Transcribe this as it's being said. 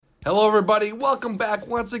Hello, everybody. Welcome back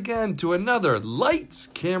once again to another Lights,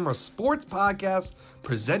 Camera, Sports podcast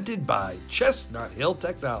presented by Chestnut Hill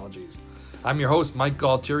Technologies. I'm your host, Mike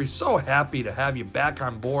Galtieri. So happy to have you back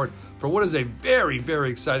on board for what is a very,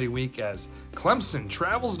 very exciting week as Clemson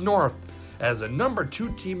travels north as a number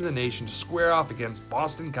 2 team in the nation to square off against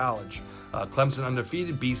Boston College. Clemson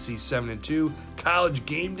undefeated, BC 7-2, college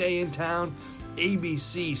game day in town,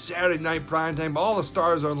 ABC, Saturday night primetime. All the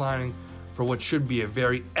stars are aligning for what should be a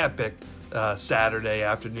very epic Saturday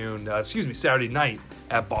night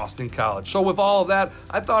at Boston College. So with all of that,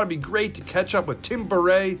 I thought it'd be great to catch up with Tim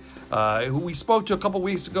Bourret, who we spoke to a couple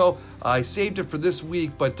weeks ago. I saved it for this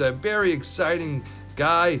week, but a very exciting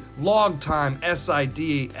guy, long-time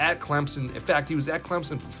SID at Clemson. In fact, he was at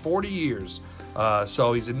Clemson for 40 years.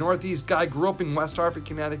 So he's a Northeast guy, grew up in West Hartford,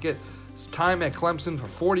 Connecticut. His time at Clemson for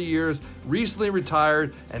 40 years, recently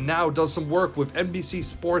retired, and now does some work with NBC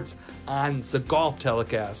Sports on the golf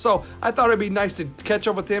telecast. So I thought it'd be nice to catch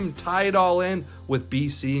up with him, tie it all in with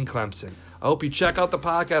BC and Clemson. I hope you check out the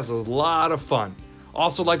podcast. It's a lot of fun.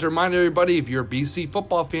 Also like to remind everybody, if you're a BC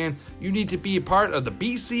football fan, you need to be a part of the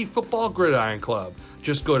BC Football Gridiron Club.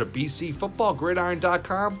 Just go to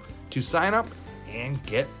bcfootballgridiron.com to sign up and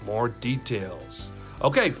get more details.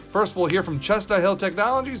 Okay, first we'll hear from Chestnut Hill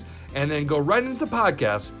Technologies and then go right into the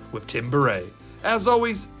podcast with Tim Bourret. As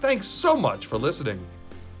always, thanks so much for listening.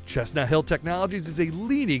 Chestnut Hill Technologies is a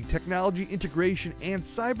leading technology integration and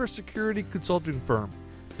cybersecurity consulting firm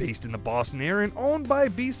based in the Boston area and owned by a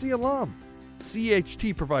BC alum.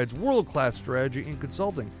 CHT provides world-class strategy and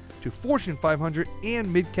consulting to Fortune 500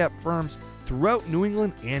 and mid-cap firms throughout New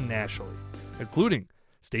England and nationally, including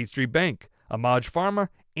State Street Bank, Amaj Pharma,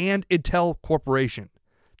 and Intel Corporation.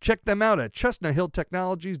 Check them out at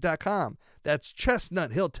chestnuthilltechnologies.com. That's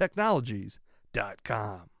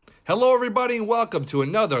chestnuthilltechnologies.com. Hello, everybody, and welcome to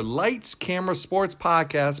another Lights, Camera, Sports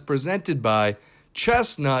podcast presented by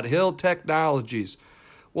Chestnut Hill Technologies.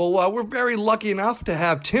 Well, we're very lucky enough to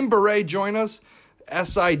have Tim Bourret join us,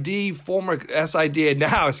 former SID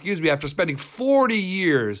now, after spending 40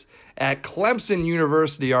 years at Clemson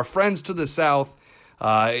University, our friends to the south.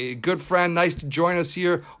 A good friend, nice to join us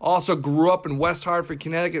here. Also grew up in West Hartford,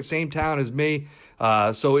 Connecticut, same town as me.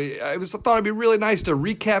 So I thought it'd be really nice to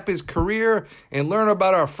recap his career and learn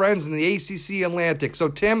about our friends in the ACC Atlantic. So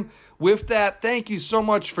Tim, with that, thank you so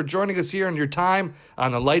much for joining us here and your time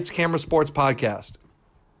on the Lights, Camera, Sports podcast.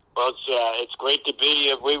 Well, it's great to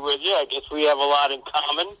be. I guess we have a lot in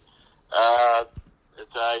common. I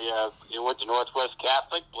went to Northwest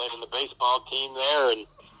Catholic, played on the baseball team there, and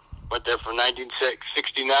went there from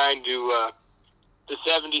 1969 to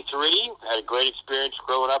 73. Had a great experience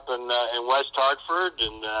growing up in West Hartford,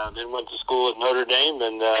 and then went to school at Notre Dame,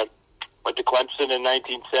 and went to Clemson in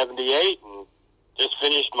 1978, and just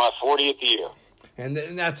finished my 40th year. And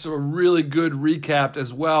that's a really good recap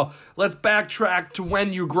as well. Let's backtrack to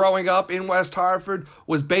when you were growing up in West Hartford.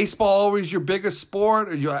 Was baseball always your biggest sport,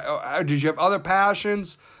 or did you have other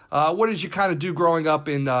passions? What did you kind of do growing up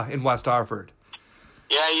in West Hartford?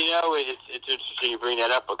 Yeah, it's interesting you bring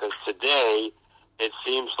that up because today it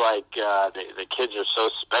seems like the kids are so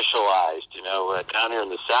specialized. Down here in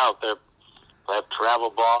the South, they have travel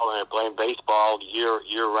ball and they're playing baseball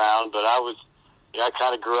year round. But I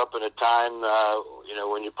kind of grew up in a time,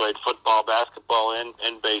 when you played football, basketball, and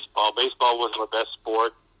baseball. Baseball was my best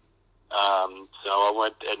sport. So I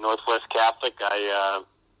went at Northwest Catholic. I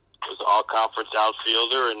was an all-conference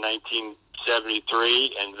outfielder in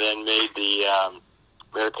 1973, and then made the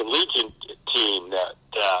American Legion team that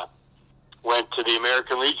went to the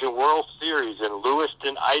American Legion World Series in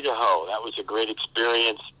Lewiston, Idaho. That was a great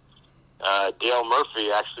experience. Dale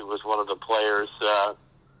Murphy actually was one of the players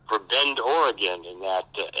for Bend, Oregon in that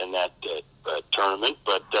tournament,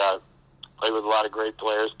 but played with a lot of great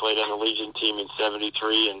players. Played on the Legion team in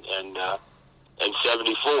 73 and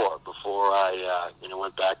 74 before I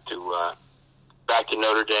went back to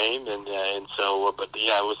Notre Dame, it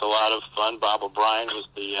was a lot of fun. Bob O'Brien was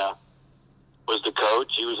the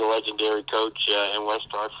coach. He was a legendary coach in West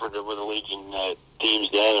Hartford with the Legion teams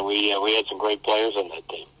then, and we had some great players on that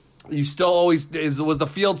team. You still always was the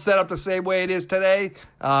field set up the same way it is today,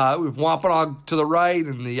 with Wampanoag to the right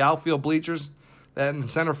and the outfield bleachers, that in the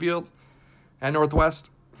center field at Northwest.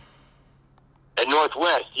 At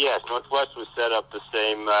Northwest, yes, Northwest was set up the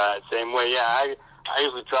same way. Yeah, I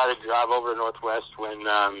usually try to drive over to Northwest when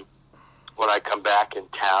I come back in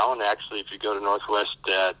town. Actually, if you go to Northwest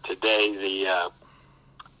today,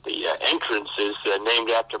 the entrance is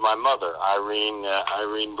named after my mother, Irene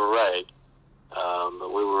Bourret.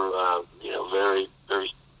 We were, very,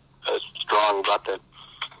 very strong about the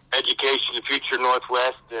education, the future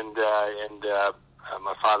Northwest, and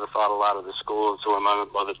My father thought a lot of the school, and so when my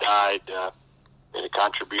mother died, made a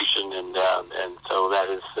contribution, and so that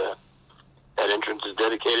entrance is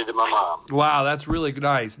dedicated to my mom. Wow, that's really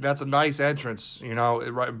nice. That's a nice entrance. I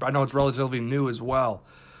know it's relatively new as well.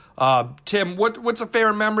 Tim, what's a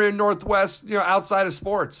favorite memory of Northwest? Outside of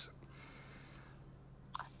sports.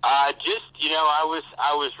 I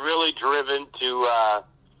was really driven to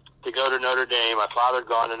go to Notre Dame. My father had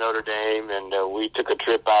gone to Notre Dame, and we took a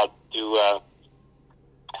trip out to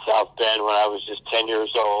South Bend when I was just 10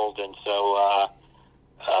 years old, and so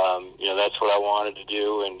that's what I wanted to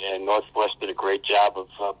do. And Northwest did a great job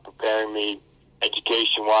of preparing me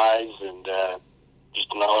education-wise, and just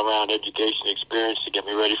an all-around education experience to get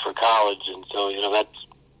me ready for college. And so that's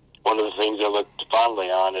one of the things I looked fondly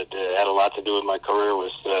on. It had a lot to do with my career,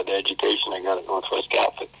 was the education I got at Northwest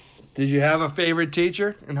Catholic. Did you have a favorite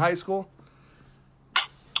teacher in high school?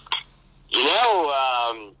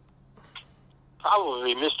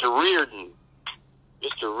 Probably Mr. Reardon.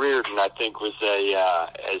 Mr. Reardon, I think, was a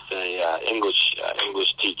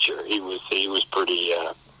English teacher. He was pretty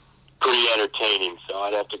entertaining, so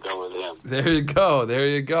I'd have to go with him. There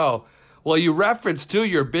you go. Well, you referenced too,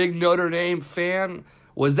 you're a big Notre Dame fan.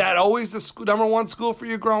 Was that always the number one school for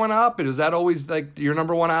you growing up? And was that always like your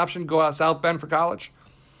number one option? Go out South Bend for college?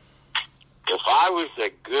 If I was a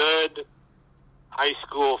good high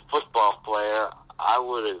school football player, I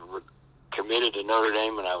would have committed to Notre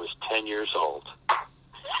Dame when I was 10 years old.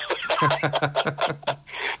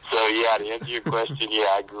 So, to answer your question,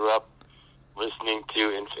 I grew up listening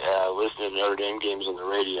to Notre Dame games on the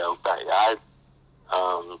radio. In fact, I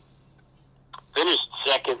finished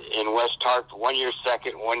second in West Hartford, 1 year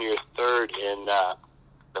second, 1 year third in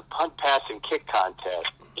the punt, pass, and kick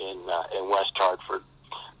contest in West Hartford.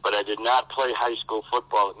 But I did not play high school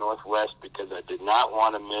football at Northwest because I did not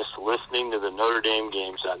want to miss listening to the Notre Dame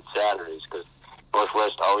games on Saturdays, because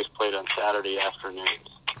Northwest always played on Saturday afternoons.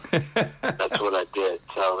 That's what I did.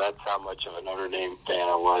 So that's how much of a Notre Dame fan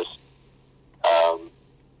I was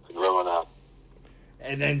growing up.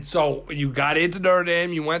 And then, so you got into Notre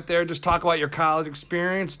Dame, you went there. Just talk about your college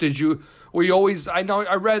experience. Were you always? I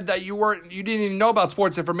read that you didn't even know about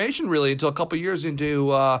sports information really until a couple years into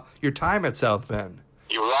your time at South Bend.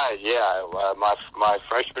 You're right. Yeah, my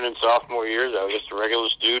freshman and sophomore years, I was just a regular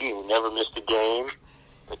student who never missed a game.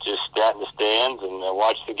 I just sat in the stands and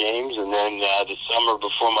watched the games. And then the summer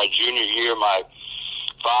before my junior year, my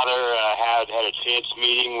father had a chance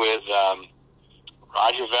meeting with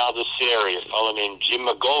Roger Valdesari, a fellow named Jim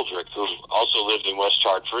McGoldrick, who also lived in West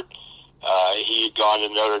Hartford. He had gone to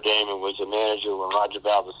Notre Dame and was a manager when Roger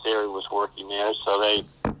Valdesari was working there. So they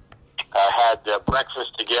had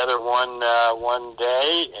breakfast together one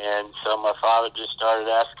day, and so my father just started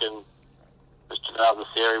asking Mr.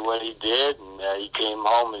 Valdesari what he did, and he came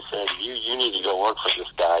home and said, "You need to go work for this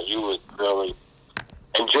guy. You would really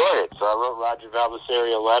enjoy it." So I wrote Roger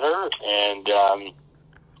Valdesari a letter, and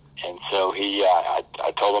so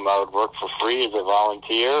I told him I would work for free as a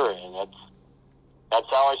volunteer, and that's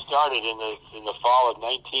how I started in the fall of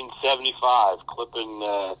 1975, clipping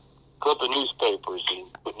newspapers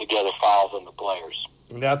and putting together files on the players.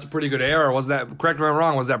 And that's a pretty good era. Was that, correct me if I'm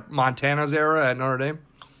wrong, was that Montana's era at Notre Dame?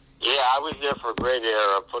 Yeah, I was there for a great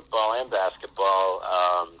era of football and basketball.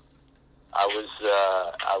 I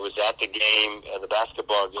was at the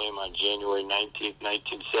basketball game on January 19th,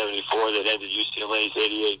 1974 that ended UCLA's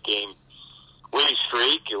 88-game winning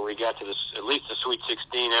streak, and we got to at least the Sweet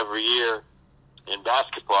 16 every year in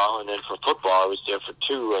basketball. And then for football, I was there for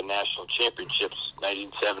two national championships,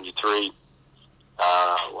 1973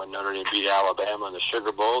 when Notre Dame beat Alabama in the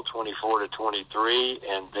Sugar Bowl 24-23,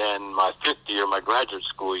 and then my fifth year, my graduate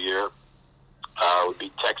school year, would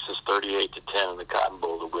be Texas 38-10 in the Cotton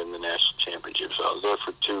Bowl to win the national championship. So I was there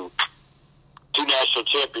for two national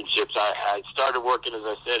championships. I started working, as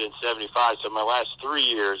I said, in 75. So my last 3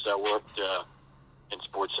 years, I worked in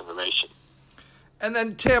sports information. And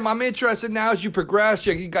then, Tim, I'm interested now as you progressed.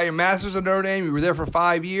 You got your master's at Notre Dame. You were there for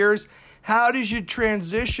 5 years. How did you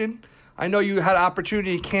transition? I know you had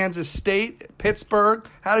opportunity at Kansas State, Pittsburgh.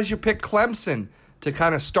 How did you pick Clemson to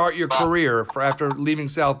kind of start your career after leaving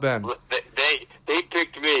South Bend? They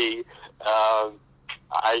picked me.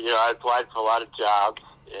 I applied for a lot of jobs,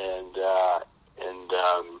 and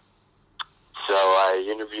so I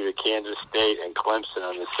interviewed at Kansas State and Clemson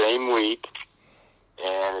on the same week.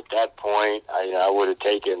 And at that point, I would have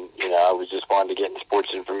taken. I was just wanting to get in sports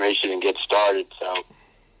information and get started. So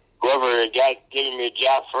whoever had given me a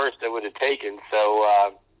job first, I would have taken.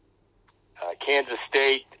 So Kansas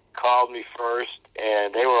State called me first,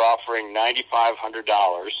 and they were offering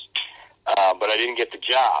 $9,500, but I didn't get the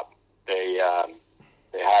job. They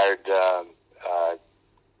hired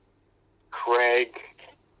Craig,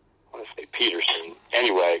 I want to say Peterson,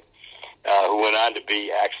 anyway, who went on to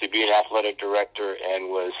be an athletic director and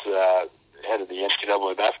was head of the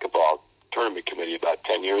NCAA basketball tournament committee about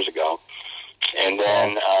 10 years ago. And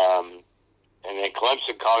then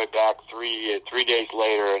Clemson called me back three days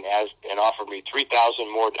later and offered me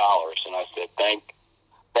 $3,000 more. And I said, thank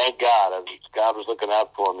God. God was looking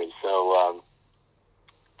out for me. So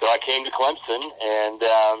I came to Clemson and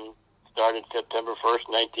started September 1st,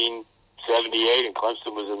 1978, and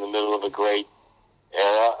Clemson was in the middle of a great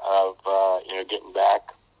era of getting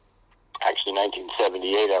back. Actually,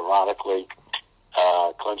 1978, ironically,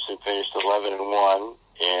 Clemson finished 11-1,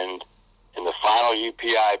 and in the final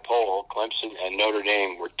UPI poll, Clemson and Notre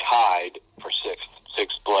Dame were tied for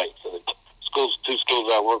sixth place. So the two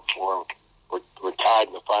schools I worked for were tied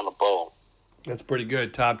in the final poll. That's pretty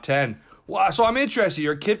good, top 10. Wow, so I'm interested.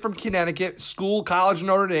 You're a kid from Connecticut, school, college,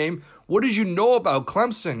 Notre Dame. What did you know about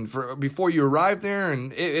Clemson before you arrived there,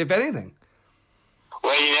 and if anything?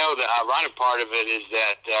 Well, the ironic part of it is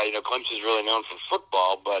that, Clemson's really known for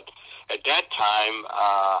football, but at that time,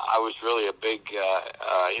 I was really a big,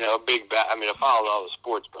 I followed all the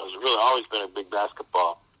sports, but I was really always been a big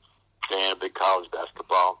basketball fan, a big college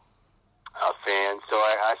basketball fan. So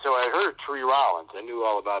I heard of Tree Rollins. I knew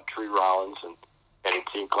all about Tree Rollins and had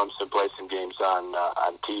seen Clemson play some games on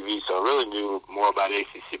TV. So I really knew more about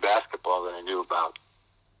ACC basketball than I knew about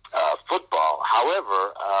football.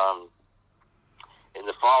 However, in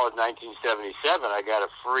the fall of 1977, I got a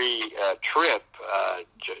free trip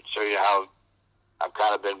to show you how I've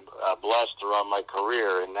kind of been blessed throughout my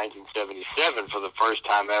career. In 1977, for the first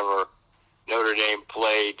time ever, Notre Dame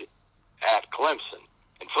played at Clemson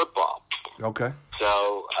in football. Okay.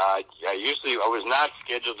 So I was not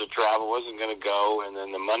scheduled to travel, wasn't going to go, and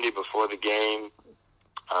then the Monday before the game,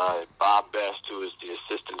 Bob Best, who was the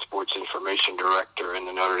assistant sports information director in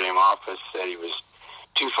the Notre Dame office, said he was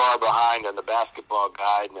too far behind on the basketball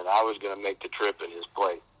guide, and that I was going to make the trip in his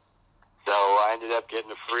place. So I ended up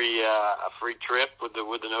getting a free trip with the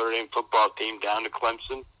Notre Dame football team down to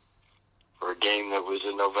Clemson for a game that was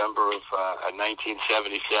in November of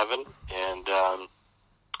 1977, and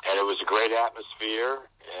it was a great atmosphere,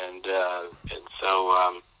 and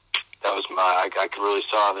so that was I really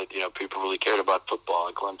saw that people really cared about football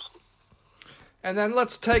in Clemson. And then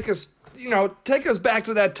let's take us back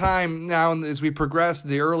to that time now as we progress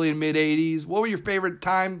the early and mid 80s. What were your favorite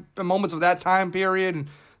moments of that time period, and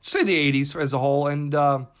say the 80s as a whole, and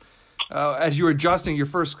as you were adjusting your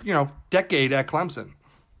first decade at Clemson?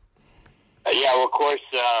 Well, of course,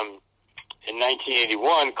 in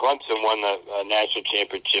 1981, Clemson won the national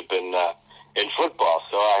championship in football.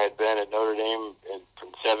 So I had been at Notre Dame from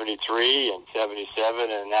 73 and 77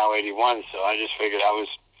 and now 81. So I just figured I was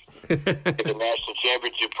at the national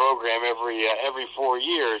championship program every 4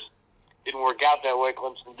 years. Didn't work out that way.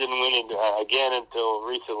 Clemson didn't win it again until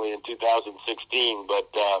recently in 2016. But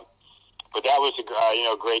that was a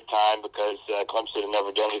great time because Clemson had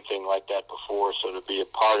never done anything like that before. So to be a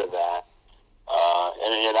part of that,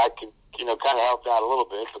 and I could kind of helped out a little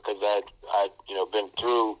bit because I'd been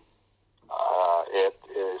through it,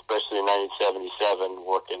 especially in 1977,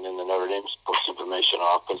 working in the Notre Dame Sports Information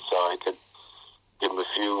Office, so I could give them a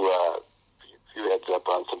few heads up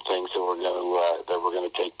on some things that were going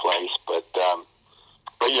to take place. But that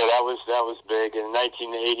was big. In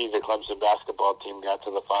 1980, the Clemson basketball team got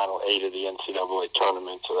to the final 8 of the NCAA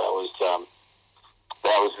tournament, so that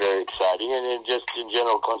was very exciting. And then just in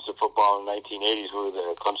general, Clemson football in the 1980s,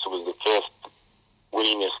 Clemson was the 5th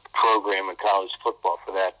winningest program in college football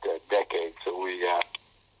for that decade. So we had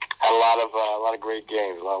a lot of great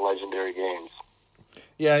games, a lot of legendary games.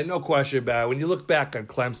 Yeah, no question about it. When you look back on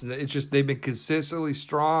Clemson, it's just they've been consistently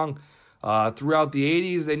strong throughout the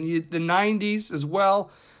 80s and the 90s as well.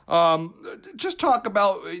 Just talk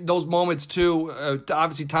about those moments, too.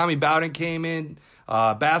 Obviously, Tommy Bowden came in.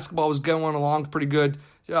 Basketball was going along pretty good.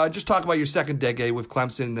 Just talk about your second decade with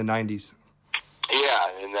Clemson in the 90s. Yeah,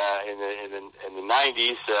 in the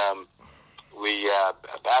 90s,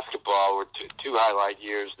 basketball were two highlight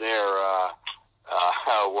years there.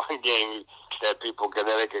 One game that people in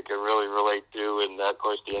Connecticut can really relate to, and of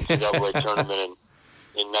course the NCAA tournament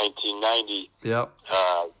in 1990. Yep.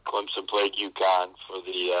 Clemson played UConn for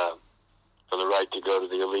the right to go to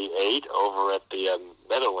the Elite Eight over at the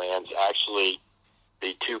Meadowlands. Actually,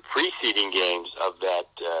 the two preceding games of that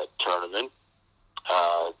tournament,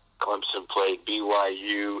 Clemson played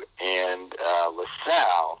BYU and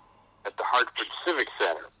LaSalle at the Hartford Civic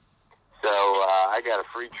Center. So I got a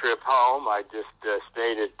free trip home. I just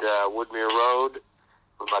stayed at Woodmere Road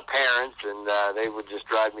with my parents, and they would just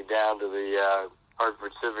drive me down to the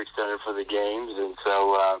Hartford Civic Center for the games, and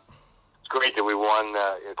so it's great that we won.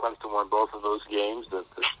 Clemson won both of those games. The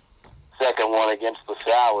second one against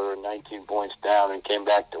LaSalle, we were 19 points down and came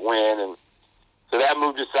back to win, and so that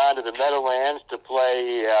moved us on to the Meadowlands to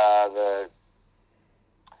play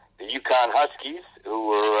the UConn Huskies, who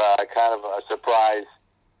were kind of a surprise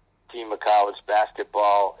team of college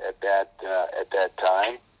basketball at that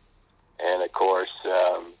time. And of course,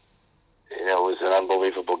 it was an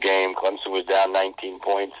unbelievable game. Clemson was down 19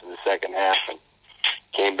 points in the second half and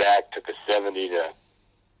came back, took a 70 to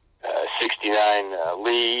 69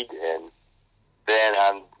 lead, and then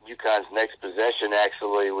on UConn's next possession,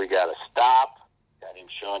 actually, we got a stop. A guy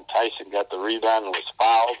named Sean Tyson got the rebound and was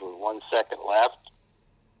fouled with 1 second left.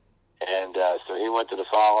 And so he went to the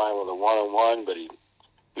foul line with a one-on-one, but he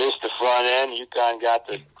missed the front end. UConn got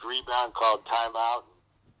the rebound, called timeout, and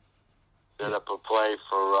set up a play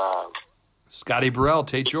for Scotty Burrell,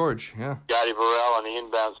 Tate George, yeah. Scotty Burrell on the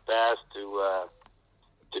inbounds pass to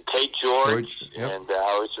Tate George. Yep. And I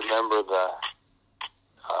always remember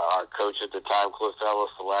our coach at the time, Cliff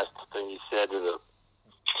Ellis, the last thing he said to the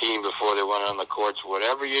team before they went on the courts: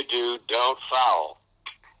 whatever you do, don't foul.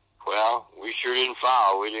 Well, we sure didn't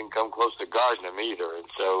foul. We didn't come close to guarding them either. And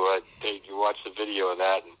so you watch the video of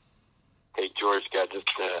that, and Tate George got just,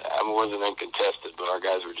 it wasn't uncontested, but our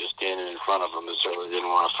guys were just standing in front of him and certainly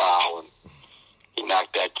didn't want to foul. And he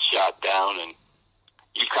knocked that shot down, and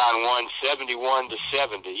UConn won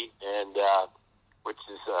 71-70, and which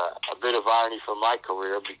is a bit of irony for my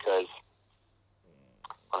career, because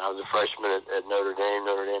when I was a freshman at Notre Dame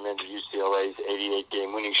ended UCLA's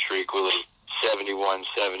 88-game winning streak with a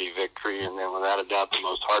 71-70 victory, and then without a doubt the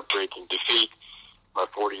most heartbreaking defeat my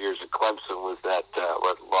 40 years at Clemson was that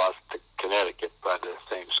what lost to Connecticut by the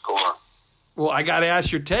same score. Well, I got to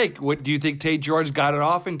ask your take. What do you think? Tate George got it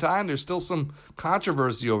off in time? There's still some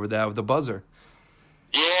controversy over that with the buzzer.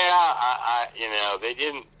 Yeah, they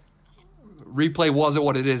didn't. Replay wasn't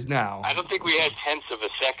what it is now. I don't think we had tenths of a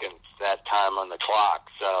second that time on the clock.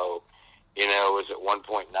 So, was it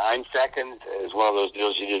 1.9 seconds? It was one of those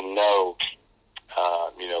deals you didn't know,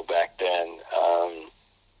 back then.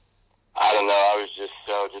 I don't know. I was just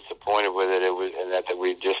so disappointed with it. It was, and that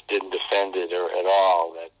we just didn't defend it at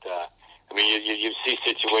all. That you see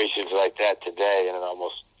situations like that today, and it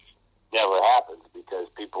almost never happens because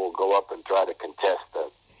people will go up and try to contest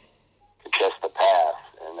the pass,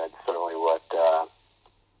 and that's certainly what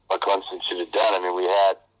Clemson should have done. I mean, we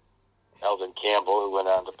had Eldon Campbell, who went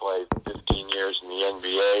on to play 15 years in the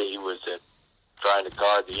NBA. He was trying to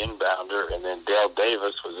guard the inbounder, and then Dale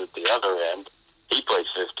Davis was at the other end. He played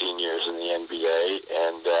 15 years in the NBA,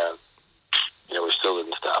 and we still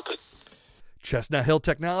didn't stop it. Chestnut Hill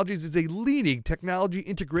Technologies is a leading technology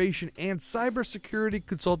integration and cybersecurity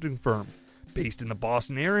consulting firm based in the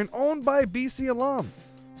Boston area and owned by a BC alum.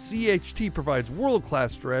 CHT provides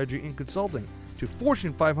world-class strategy and consulting to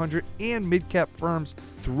Fortune 500 and mid-cap firms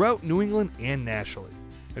throughout New England and nationally,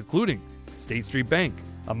 including State Street Bank,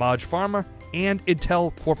 Amaj Pharma, and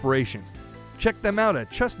Intel Corporation. Check them out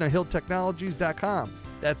at chestnuthilltechnologies.com.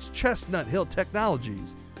 That's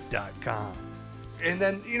chestnuthilltechnologies.com. And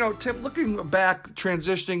then, Tim, looking back,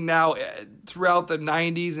 transitioning now throughout the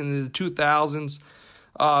 90s and the 2000s,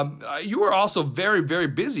 you were also very, very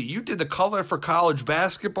busy. You did the color for college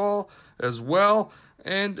basketball as well.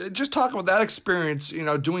 And just talk about that experience,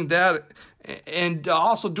 doing that and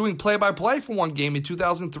also doing play-by-play for one game in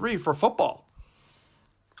 2003 for football.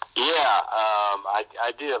 Yeah,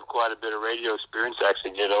 I did have quite a bit of radio experience. I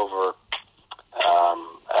actually did over,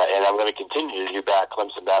 and I'm going to continue to do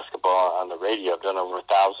Clemson basketball on the radio. I've done over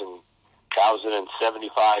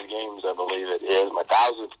 1,075 games, I believe it is. My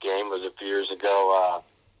 1,000th game was a few years ago,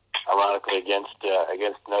 ironically against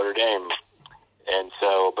Notre Dame. And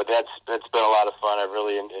so, but that's been a lot of fun. I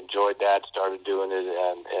really enjoyed that. Started doing it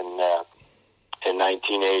in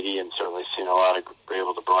 1980, and certainly were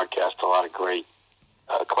able to broadcast a lot of great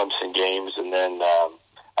Clemson games. And then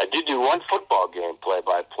I did do one football game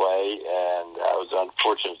play-by-play, and I was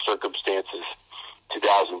unfortunate circumstances.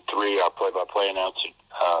 2003, our play-by-play announcer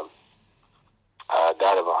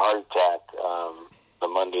died of a heart attack the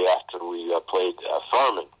Monday after we played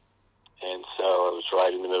Furman. And so it was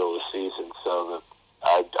right in the middle of the season. So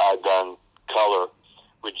I'd done color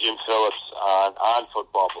with Jim Phillips on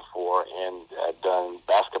football before, and I'd done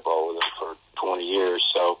basketball with him for 20 years.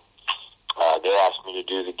 So they asked me to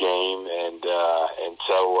do the game, and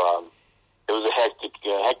so it was a hectic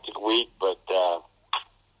week, but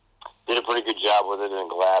did a pretty good job with it, and I'm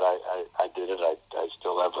glad I did it. I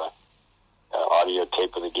still have a audio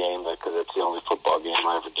tape of the game because it's the only football game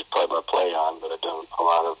I ever did play-by-play on, but I've done a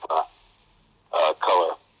lot of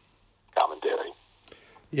color commentary.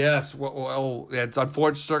 Yes, well, it's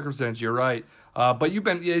unfortunate circumstance. You're right, but you've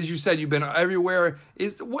been, as you said, you've been everywhere.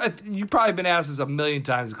 You've probably been asked this a million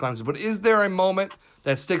times at Clemson, but is there a moment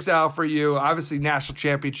that sticks out for you? Obviously, national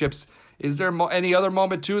championships. Is there any other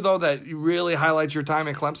moment too, though, that you really highlights your time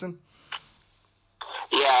at Clemson?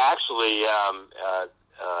 Yeah, actually,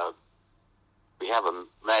 we have a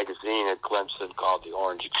magazine at Clemson called The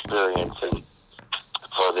Orange Experience, and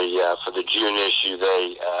for the June issue,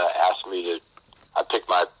 they asked me to. I picked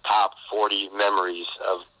my top 40 memories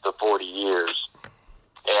of the 40 years.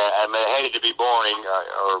 And I hated to be boring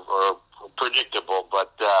or predictable,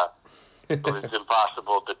 but it was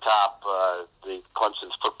impossible to top the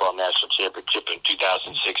Clemson's football national championship in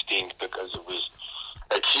 2016 because it was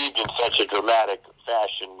achieved in such a dramatic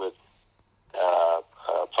fashion with a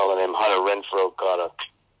fellow named Hunter Renfrow caught a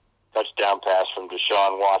touchdown pass from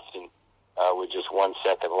Deshaun Watson with just 1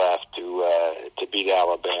 second left to beat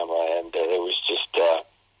Alabama, and it was just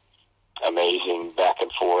amazing back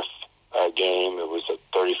and forth game. It was a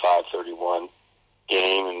 35-31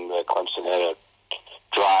 game, and Clemson had a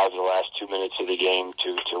drive the last 2 minutes of the game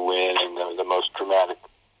to win in the most dramatic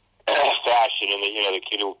fashion. And the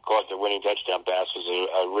kid who caught the winning touchdown pass was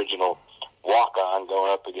an original walk-on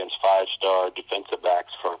going up against 5-star defensive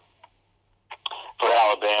backs for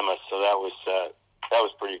Alabama. So that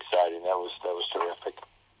was pretty exciting. That was terrific.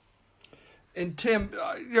 And Tim,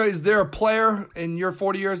 is there a player in your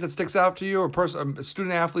 40 years that sticks out to you, or a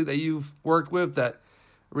student athlete that you've worked with that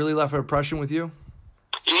really left an impression with you?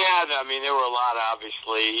 Yeah, I mean, there were a lot,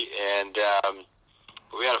 obviously, and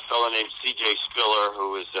we had a fellow named C.J. Spiller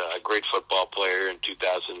who was a great football player in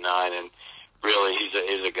 2009, and really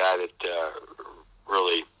he's a guy that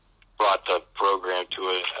really brought the program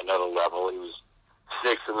to another level. He was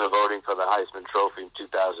sixth in the voting for the Heisman Trophy in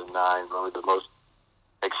 2009, probably the most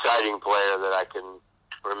exciting player that I can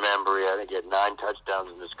remember. I think he had 9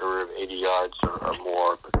 touchdowns in his career of 80 yards or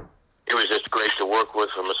more. But it was just great to work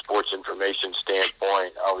with from a sports information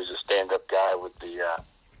standpoint. Always a stand-up guy with the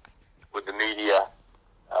media,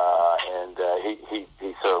 and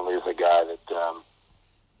he certainly is a guy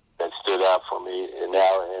that stood out for me. And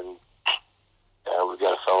now, we've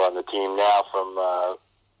got a fellow on the team now from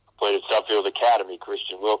played at Suffield Academy.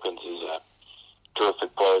 Christian Wilkins is a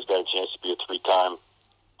terrific player. He's got a chance to be a 3-time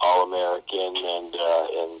All-American, and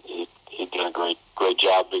he did a great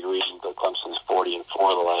job. Big reason for Clemson's 40-4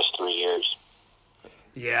 the last 3 years.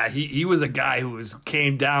 Yeah, he was a guy who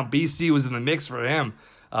came down. BC was in the mix for him.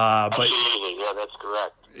 Absolutely, yeah, that's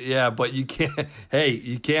correct. Yeah, but you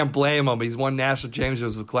can't blame him. He's won national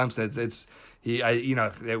championships with Clemson. He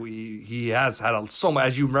has had so much,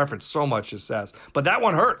 as you referenced, so much success. But that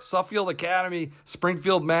one hurts. Suffield Academy,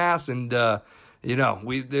 Springfield, Mass, and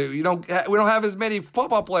we don't have as many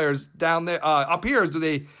football players down there up here as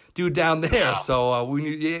they do down there. Yeah. So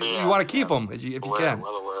you want to keep them if you can.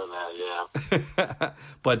 Well aware of that, yeah.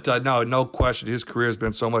 But no question, his career has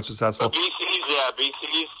been so much successful. But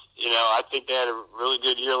BC's, I think they had a really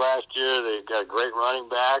good year last year. They've got a great running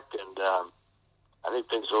back, and I think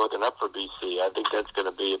things are looking up for BC. I think that's going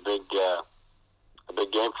to be a big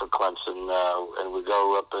game for Clemson. And we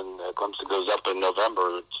go up, and Clemson goes up in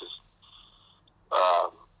November, which is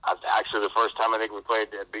actually the first time I think we played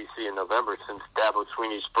at BC in November since Dabo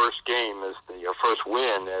Swinney's first game first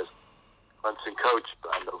win as Clemson coach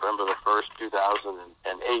on November the 1st,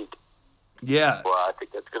 2008. Yeah. Well, I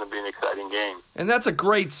think that's going to be an exciting game. And that's a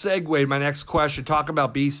great segue to my next question. Talk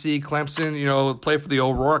about BC, Clemson, play for the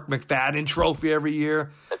O'Rourke McFadden Trophy every year.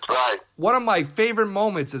 That's right. One of my favorite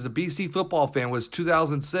moments as a BC football fan was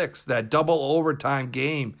 2006, that double overtime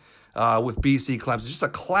game with BC Clemson. Just a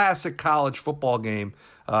classic college football game.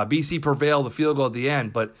 BC prevailed, the field goal at the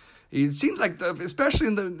end. But it seems like, especially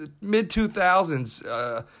in the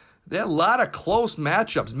mid-2000s, they had a lot of close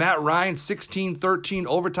matchups. Matt Ryan, 16-13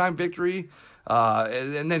 overtime victory.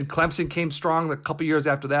 And then Clemson came strong a couple years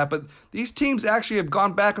after that. But these teams actually have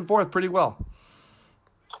gone back and forth pretty well.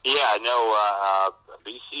 Yeah, no,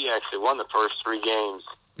 BC actually won the first 3 games.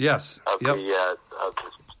 Yes. Of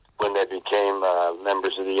when they became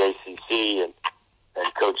members of the ACC, and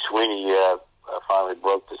Coach Swinney finally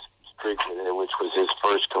broke the streak, which was his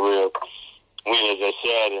first career win, as I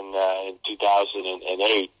said, in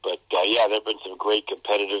 2008. But there have been some great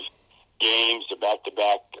competitive games, the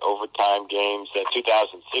back-to-back overtime games. That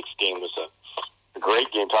 2006 game was a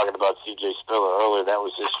great game. Talking about C.J. Spiller earlier, that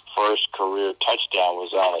was his first career touchdown.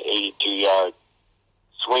 Was on an 82-yard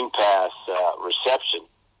swing pass reception,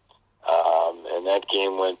 and that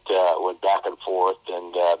game went back and forth,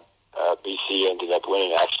 and BC ended up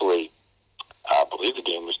winning. Actually, I believe the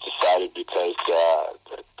game was decided because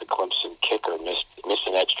the Clemson kicker missed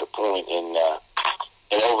an extra point in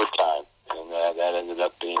in overtime, and that ended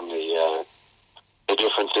up being the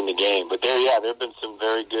difference in the game. But there have been some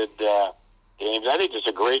very good games. I think there's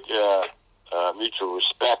a great mutual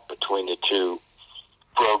respect between the two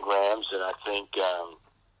programs, and I think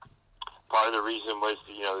part of the reason was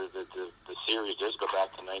the series does go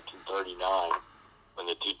back to 1939 when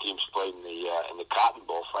the two teams played in the Cotton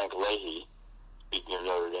Bowl. Frank Leahy, speaking of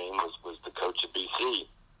Notre Dame, was the coach of BC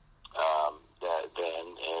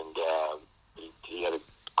then, and he had a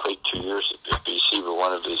great 2 years at BC, but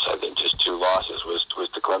one of his, I think, just two losses was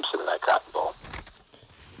to Clemson in that Cotton Bowl.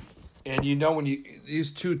 And when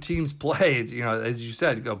these two teams played, as you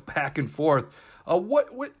said, go back and forth.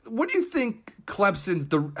 What do you think Clemson's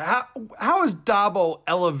how has Dabo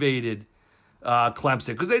elevated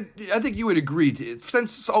Clemson? Because I think you would agree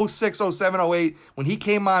since 06, 07, 08, when he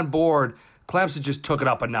came on board, Clemson just took it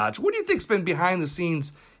up a notch. What do you think's been behind the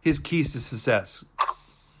scenes his keys to success?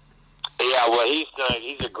 Yeah, well, he's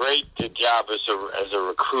a great job as a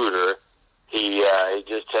recruiter. He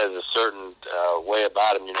just has a certain way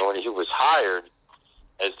about him. When he was hired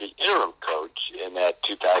as the interim coach in that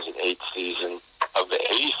 2008 season, of the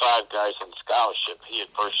 85 guys on scholarship, he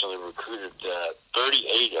had personally recruited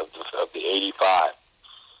 38 of the 85.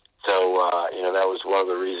 So that was one of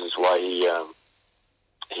the reasons why he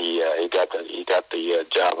got the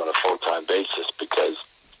job on a full-time basis, because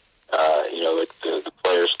the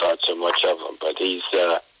players thought so much of him. But he's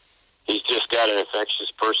just got an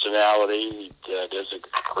infectious personality. He does a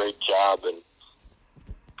great job in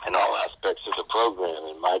all aspects of the program.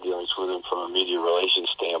 In my dealings with him from a media relations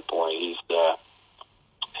standpoint, he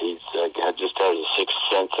just has a sixth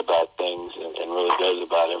sense about things and really does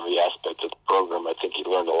about every aspect of the program. I think he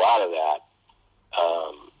learned a lot of that,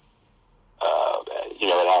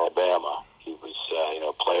 at Alabama. He was,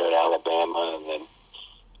 a player at Alabama and then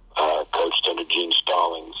coached under Gene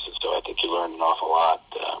Stallings. So I think he learned an awful lot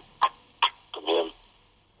from him.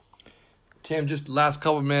 Tim, just last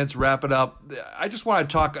couple of minutes, wrap it up. I just want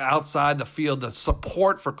to talk outside the field, the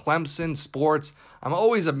support for Clemson sports. I'm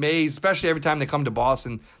always amazed, especially every time they come to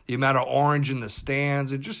Boston, the amount of orange in the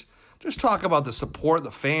stands. And just talk about the support,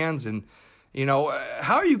 the fans, and,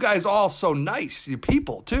 how are you guys all so nice? You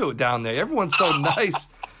people, too, down there. Everyone's so nice.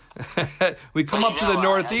 We come up to the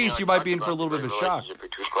Northeast, you might be in for a little bit of a shock.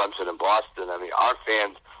 Between Clemson and Boston, our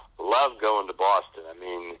fans love going to Boston.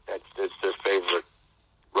 That's their favorite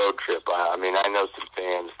road trip. I know some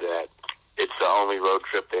fans that it's the only road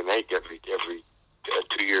trip they make every 2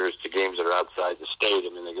 years to games that are outside the state.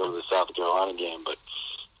 They go to the South Carolina game, but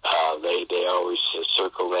they always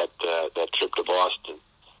circle that trip to Boston.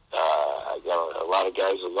 I got a lot of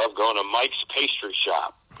guys that love going to Mike's Pastry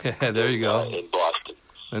Shop. Yeah, there you go. In Boston,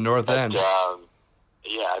 the North End.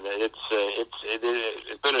 It's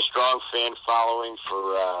been a strong fan following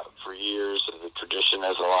for years. The tradition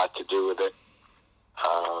has a lot to do with it.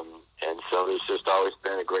 And so there's just always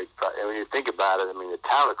been a great. And when you think about it, the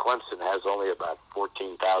town of Clemson has only about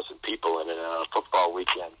 14,000 people in it. And on a football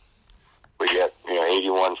weekend, we get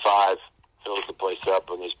 81.5 fills the place up,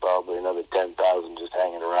 and there's probably another 10,000 just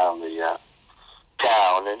hanging around the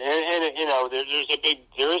town. And there is a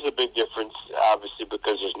big difference, obviously,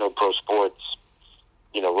 because there's no pro sports,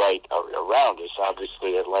 right around us.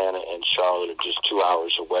 Obviously, Atlanta and Charlotte are just 2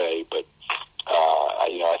 hours away, but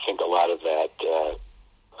I think a lot of that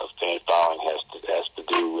fan following has to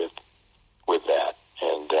do with that,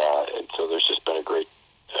 and so there's just been a great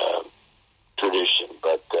tradition.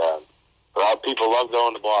 But a lot of people love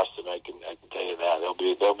going to Boston. I can tell you that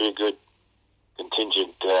there'll be a good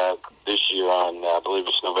contingent this year on I believe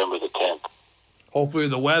it's November the 10th. Hopefully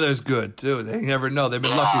the weather's good too. They never know. They've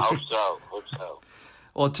been lucky. I hope so.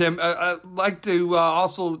 Well, Tim, I'd like to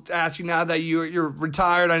also ask you now that you're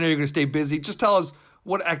retired. I know you're going to stay busy. Just tell us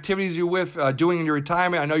what activities you're doing in your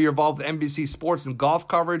retirement. I know you're involved with NBC Sports and golf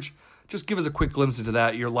coverage. Just give us a quick glimpse into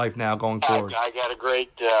that, your life now going forward. I got a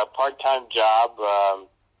great part-time job. I'm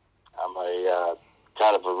a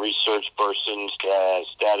kind of a research person,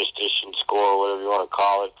 statistician, scorer, whatever you want to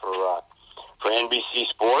call it, for NBC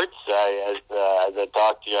Sports. As I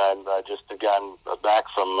talked to you, I've just gotten back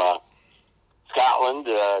from Scotland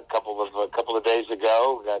a couple of days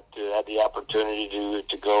ago. Had the opportunity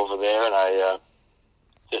to go over there, and I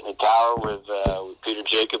sit in the tower with Peter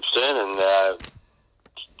Jacobson and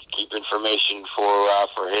keep information for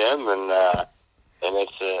him, and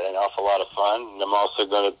it's an awful lot of fun. And I'm also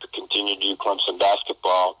going to continue to do Clemson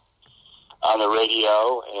basketball on the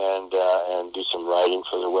radio and do some writing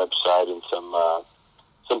for the website and some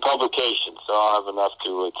publications. So I'll have enough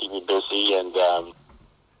to keep me busy and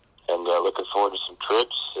looking forward to some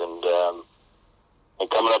trips and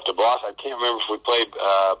coming up to Boston. I can't remember if we played.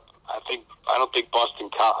 I don't think Boston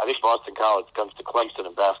College comes to Clemson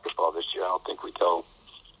in basketball this year. I don't think we go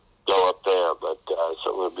up there, but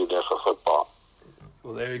certainly we'll be there for football.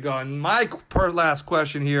 Well, there you go. And my last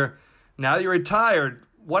question here: now that you're retired,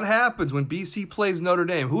 what happens when BC plays Notre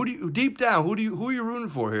Dame? Who are you rooting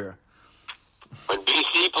for here? When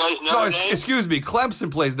BC plays Notre Dame? Excuse me, Clemson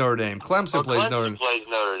plays Notre Dame. Clemson plays Notre Dame.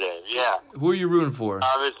 Yeah. Who are you rooting for?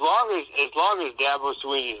 As long as Dabo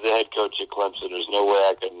Swinney's the head coach at Clemson, there's no way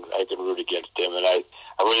I can root against him. And I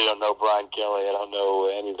really don't know Brian Kelly. I don't know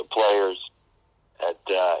any of the players at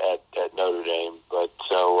Notre Dame. But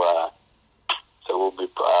so we'll be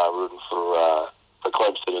rooting for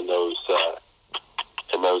Clemson in those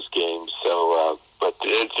games. So. But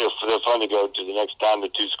they're fun to go to. The next time the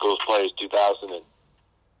two schools play is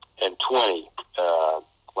 2020.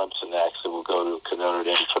 Clemson actually will go to Notre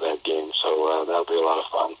Dame for that game, so that'll be a lot of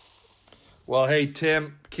fun. Well, hey,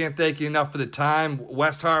 Tim, can't thank you enough for the time.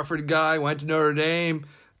 West Hartford guy, went to Notre Dame,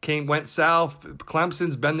 went south.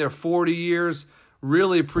 Clemson's been there 40 years.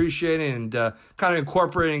 Really appreciate it, and kind of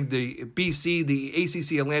incorporating the BC, the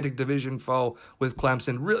ACC Atlantic Division foe with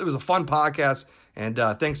Clemson. Really, it was a fun podcast, and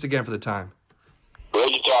thanks again for the time. Glad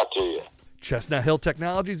to talk to you. Chestnut Hill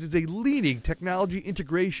Technologies is a leading technology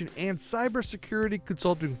integration and cybersecurity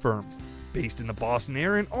consulting firm based in the Boston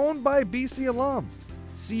area and owned by a BC alum.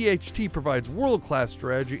 CHT provides world-class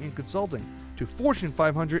strategy and consulting to Fortune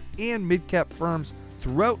 500 and mid-cap firms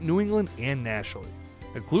throughout New England and nationally,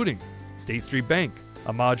 including State Street Bank,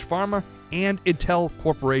 Amaj Pharma, and Intel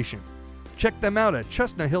Corporation. Check them out at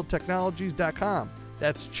ChestnutHillTechnologies.com.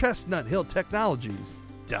 That's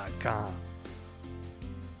ChestnutHillTechnologies.com.